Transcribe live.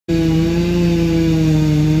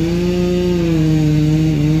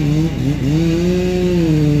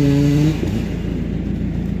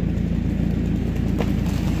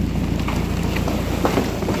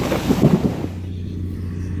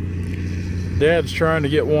Dad's trying to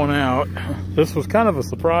get one out. This was kind of a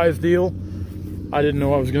surprise deal. I didn't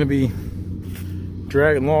know I was going to be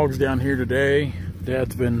dragging logs down here today.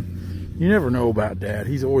 Dad's been, you never know about Dad.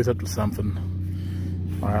 He's always up to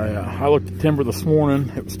something. I looked at timber this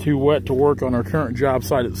morning. It was too wet to work on our current job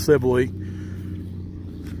site at Sibley.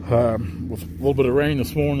 With a little bit of rain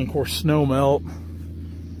this morning, of course, snow melt.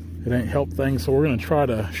 It ain't helped things, so we're going to try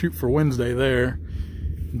to shoot for Wednesday there.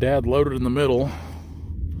 Dad loaded in the middle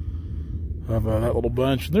of that little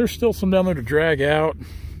bunch. There's still some down there to drag out.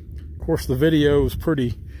 Of course, the video is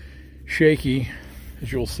pretty shaky,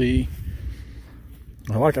 as you'll see.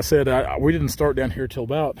 Like I said, we didn't start down here till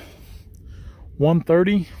about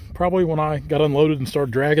 1:30, probably, when I got unloaded and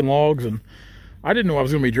started dragging logs. And I didn't know I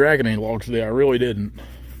was going to be dragging any logs today. I really didn't.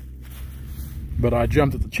 But I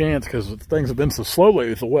jumped at the chance because things have been so slow lately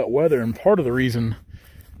with the wet weather. And part of the reason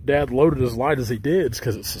Dad loaded as light as he did is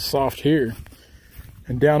because it's so soft here.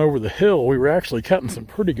 And down over the hill, we were actually cutting some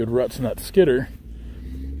pretty good ruts in that skidder.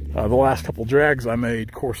 The last couple drags I made,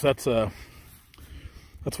 of course, that's one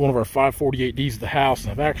of our 548Ds at the house,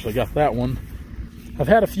 and I've actually got that one. I've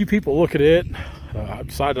had a few people look at it. I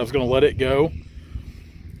decided I was going to let it go.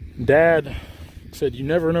 Dad said, you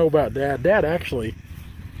never know about Dad. Dad actually,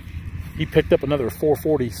 he picked up another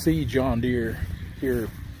 440C John Deere here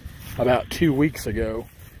about 2 weeks ago.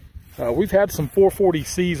 We've had some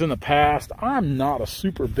 440Cs in the past. I'm not a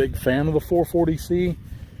super big fan of the 440C.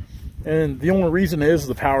 And the only reason is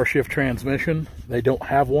the power shift transmission. They don't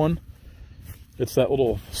have one. It's that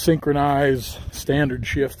little synchronized standard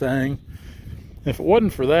shift thing. If it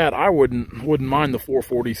wasn't for that, I wouldn't mind the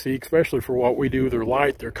 440C, especially for what we do. They're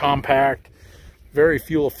light, they're compact, very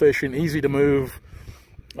fuel efficient, easy to move.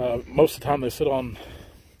 Most of the time they sit on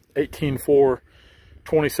 18.4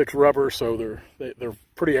 26 rubber, so they're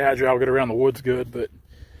pretty agile, get around the woods good. But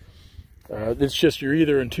it's just, you're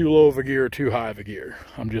either in too low of a gear or too high of a gear.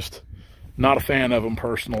 I'm just not a fan of them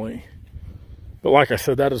personally. But like I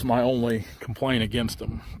said, that is my only complaint against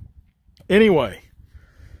them. Anyway,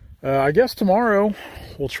 I guess tomorrow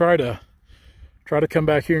we'll try to come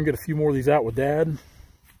back here and get a few more of these out with Dad.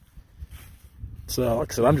 So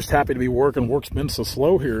like I said, I'm just happy to be working. Work's been so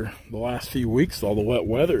slow here the last few weeks, all the wet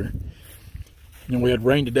weather. And we had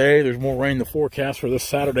rain today. There's more rain in the forecast for this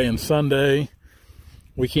Saturday and Sunday.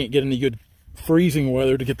 We can't get any good freezing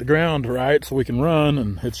weather to get the ground right so we can run,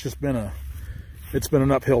 and it's just been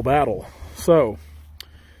an uphill battle. So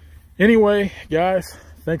anyway, guys,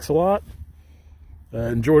 thanks a lot.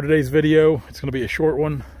 Enjoy today's video. It's going to be a short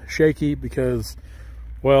one, shaky, because,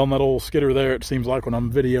 well, in that old skidder there, it seems like when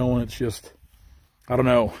I'm videoing, it's just, I don't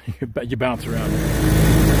know, you bounce around.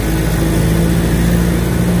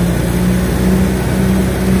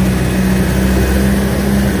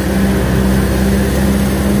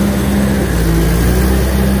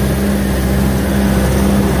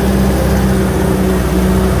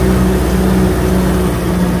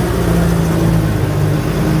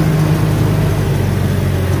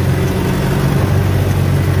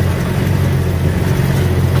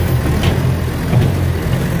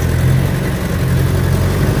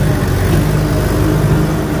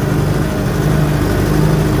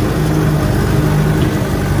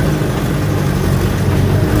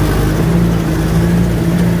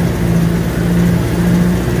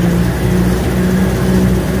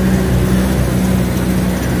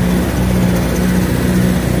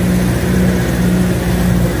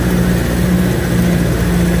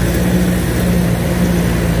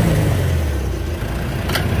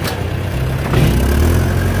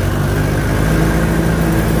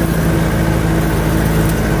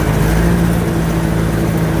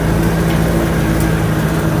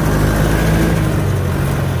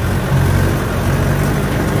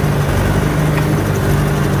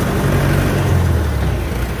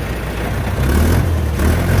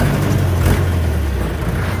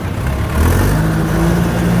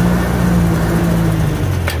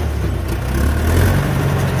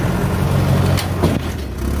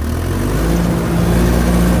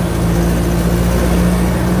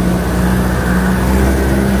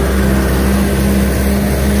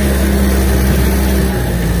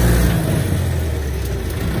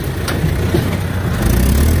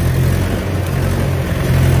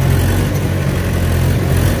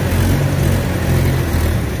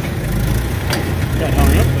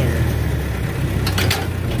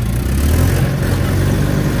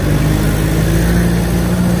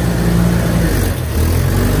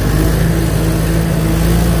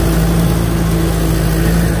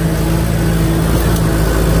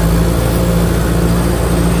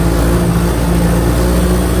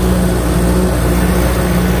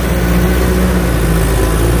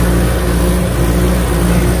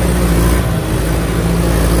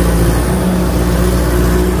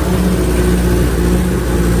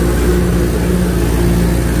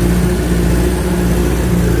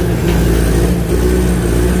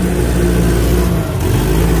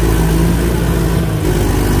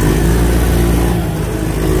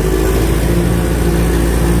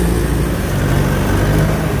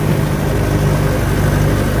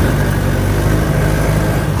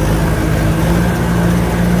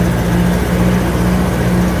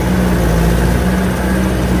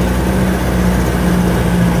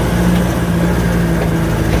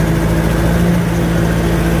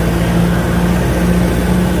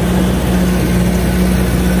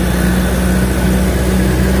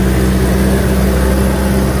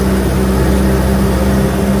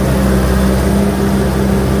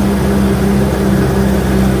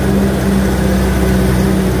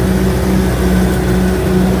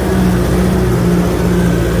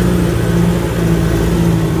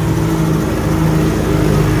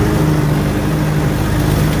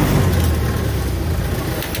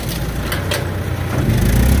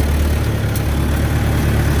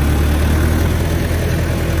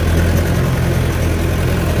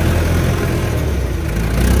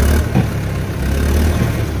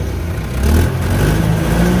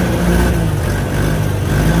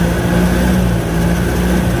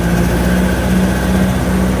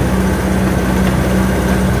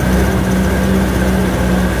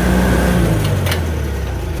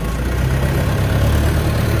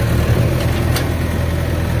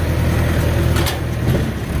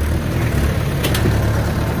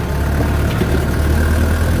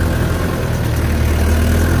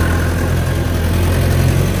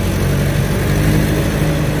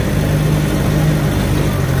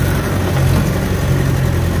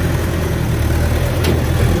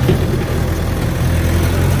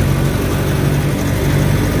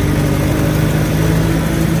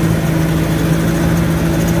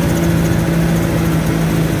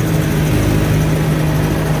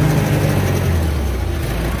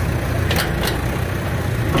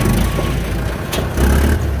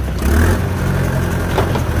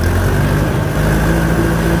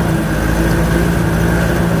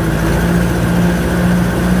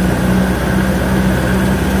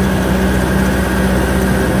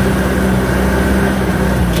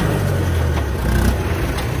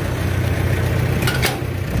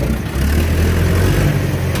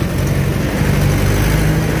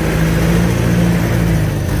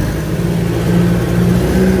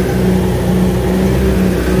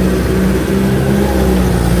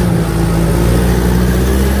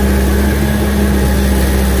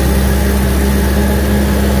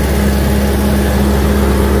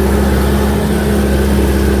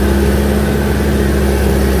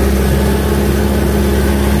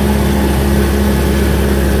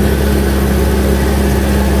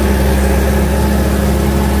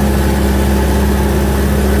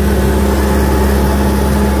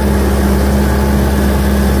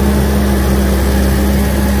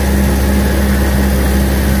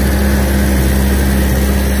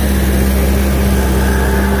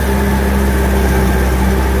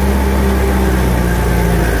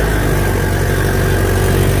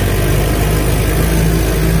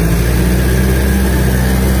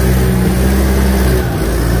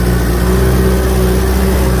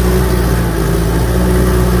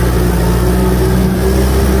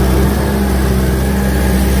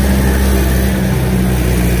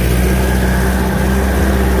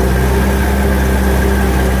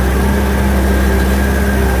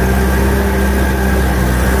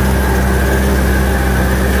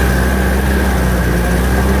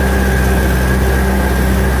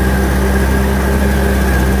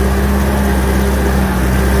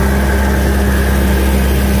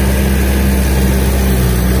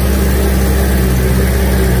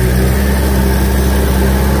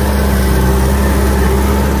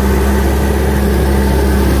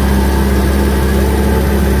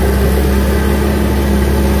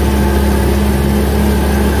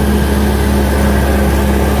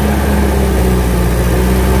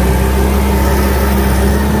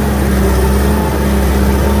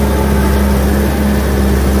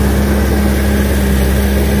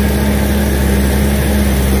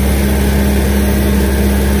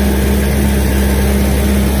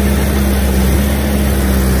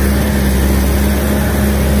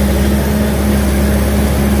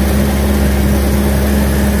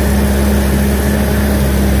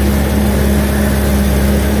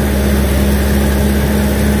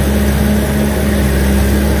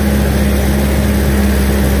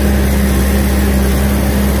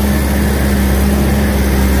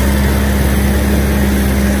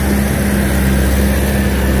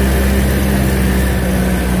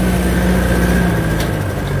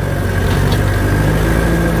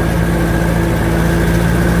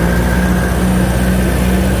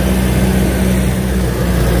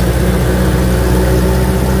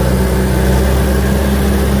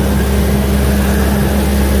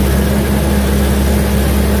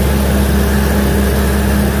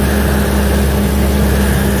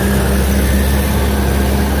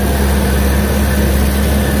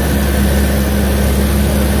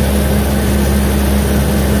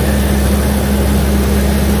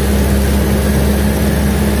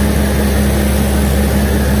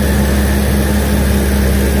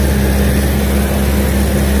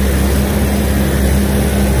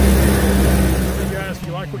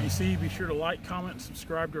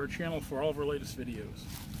 subscribe to our channel for all of our latest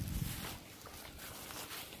videos.